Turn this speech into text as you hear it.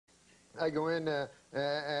I go in and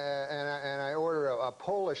I order a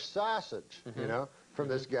Polish sausage, you know, from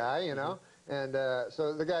this guy, you know. And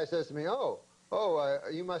so the guy says to me,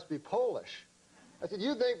 you must be Polish. I said,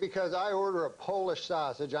 you think because I order a Polish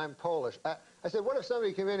sausage, I'm Polish? I said, what if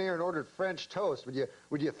somebody came in here and ordered French toast?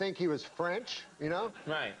 Would you think he was French, you know?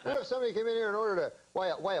 Right. What if somebody came in here and ordered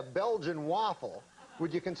a Belgian waffle?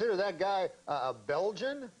 Would you consider that guy a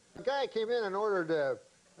Belgian? The guy came in and ordered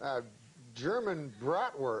a German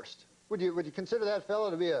bratwurst. Would you consider that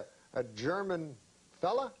fellow to be a German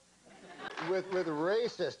fella? With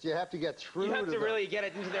racists, you have to get through to them. You have to really get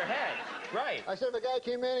it into their head. Right. I said, if a guy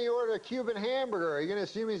came in and he ordered a Cuban hamburger, are you going to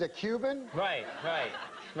assume he's a Cuban? Right.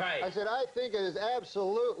 I said, I think it is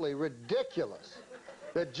absolutely ridiculous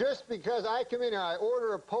that just because I come in here, I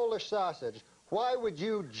order a Polish sausage, why would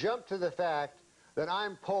you jump to the fact that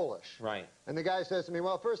I'm Polish? Right. And the guy says to me,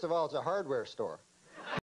 well, first of all, it's a hardware store.